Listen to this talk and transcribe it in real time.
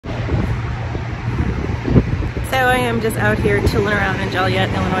So I am just out here chilling around in Joliet,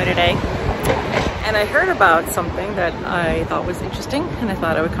 Illinois today. And I heard about something that I thought was interesting, and I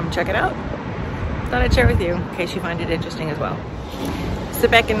thought I would come check it out. Thought I'd share with you in case you find it interesting as well. So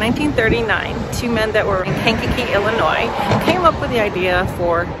back in 1939, two men that were in Kankakee, Illinois, came up with the idea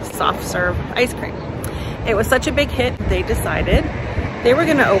for soft serve ice cream. It was such a big hit, they decided they were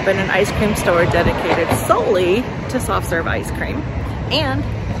gonna open an ice cream store dedicated solely to soft serve ice cream. And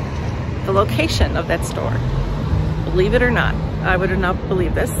the location of that store, believe it or not, I would not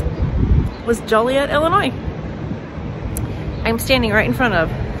believe this, was Joliet, Illinois. I'm standing right in front of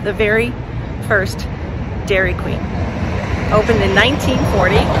the very first Dairy Queen. Opened in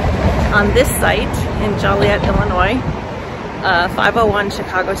 1940 on this site in Joliet, Illinois, 501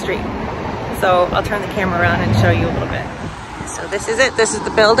 Chicago Street. So I'll turn the camera around and show you a little bit. So this is it. This is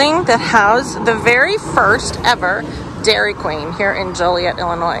the building that housed the very first ever Dairy Queen here in Joliet,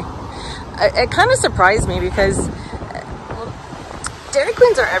 Illinois. It kind of surprised me because Dairy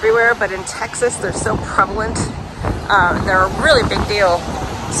Queens are everywhere, but in Texas they're so prevalent. They're a really big deal.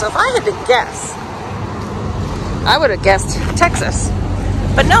 So if I had to guess, I would have guessed Texas.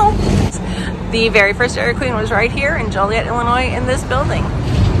 But no, the very first Dairy Queen was right here in Joliet, Illinois in this building.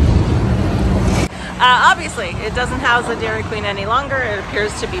 Obviously, it doesn't house the Dairy Queen any longer. It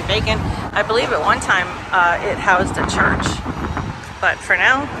appears to be vacant. I believe at one time it housed a church, but for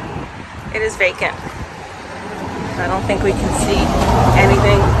now, it is vacant. I don't think we can see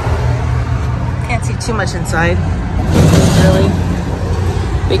anything. Can't see too much inside, really.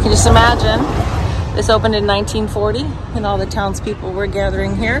 But you can just imagine, this opened in 1940, and all the townspeople were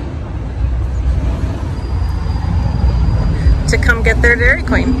gathering here to come get their Dairy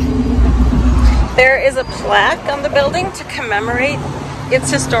Queen. There is a plaque on the building to commemorate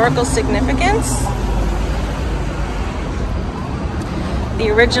its historical significance. The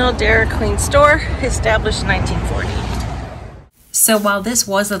original Dairy Queen store, established in 1940. So while this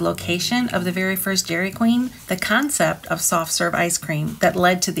was the location of the very first Dairy Queen, the concept of soft serve ice cream that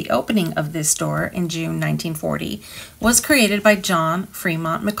led to the opening of this store in June 1940 was created by John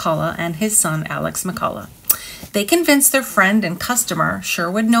Fremont McCullough and his son Alex McCullough. They convinced their friend and customer,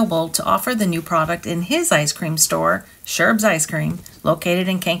 Sherwood Noble, to offer the new product in his ice cream store, Sherb's Ice Cream, located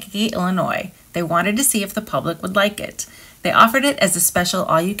in Kankakee, Illinois. They wanted to see if the public would like it. They offered it as a special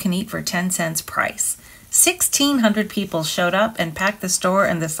all-you-can-eat for 10 cents price. 1,600 people showed up and packed the store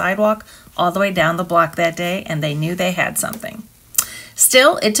and the sidewalk all the way down the block that day, and they knew they had something.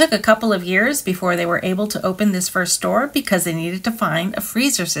 Still, it took a couple of years before they were able to open this first store because they needed to find a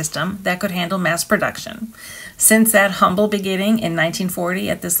freezer system that could handle mass production. Since that humble beginning in 1940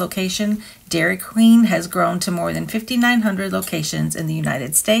 at this location, Dairy Queen has grown to more than 5,900 locations in the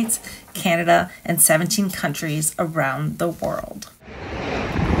United States, Canada, and 17 countries around the world.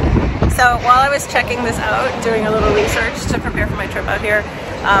 So while I was checking this out, doing a little research to prepare for my trip out here,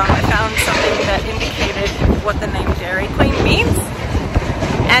 I found something that indicated what the name Dairy Queen means.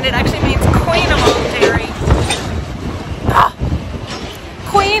 And it actually means Queen of all Dairy.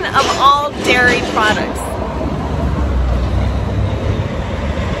 Queen of all dairy products.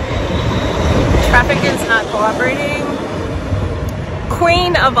 Traffic is not cooperating.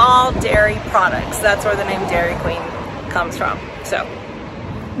 Queen of all dairy products. That's where the name Dairy Queen comes from. So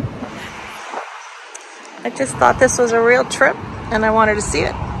I just thought this was a real trip, and I wanted to see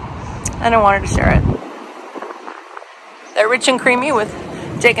it, and I wanted to share it. They're rich and creamy with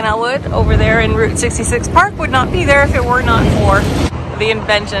Jake and Elwood over there in Route 66 Park would not be there if it were not for the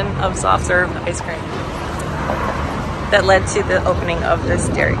invention of soft serve ice cream that led to the opening of this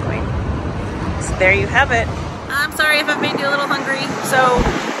Dairy Queen. So there you have it. I'm sorry if I've made you a little hungry. So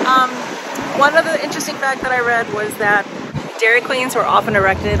one other interesting fact that I read was that Dairy Queens were often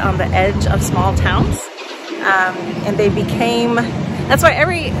erected on the edge of small towns. And they became, that's why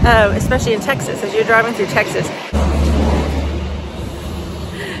especially in Texas, as you're driving through Texas,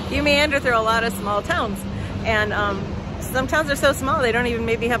 you meander through a lot of small towns. And some towns are so small, they don't even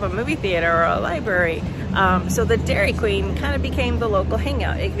maybe have a movie theater or a library. So the Dairy Queen kind of became the local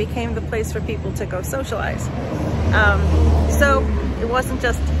hangout. It became the place for people to go socialize. So it wasn't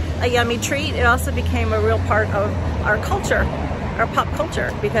just a yummy treat, it also became a real part of our culture, our pop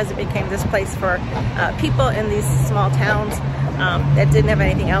culture, because it became this place for people in these small towns that didn't have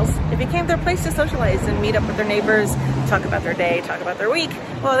anything else. It became their place to socialize and meet up with their neighbors, talk about their day, talk about their week,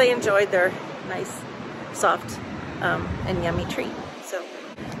 while they enjoyed their nice, soft, and yummy treat. So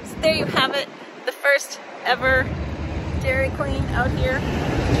there you have it, the first ever Dairy Queen out here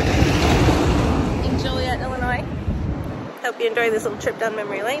in Joliet, Illinois. Hope you enjoyed this little trip down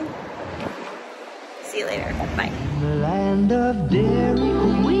memory lane. See you later. Bye. The land of Dairy Queen.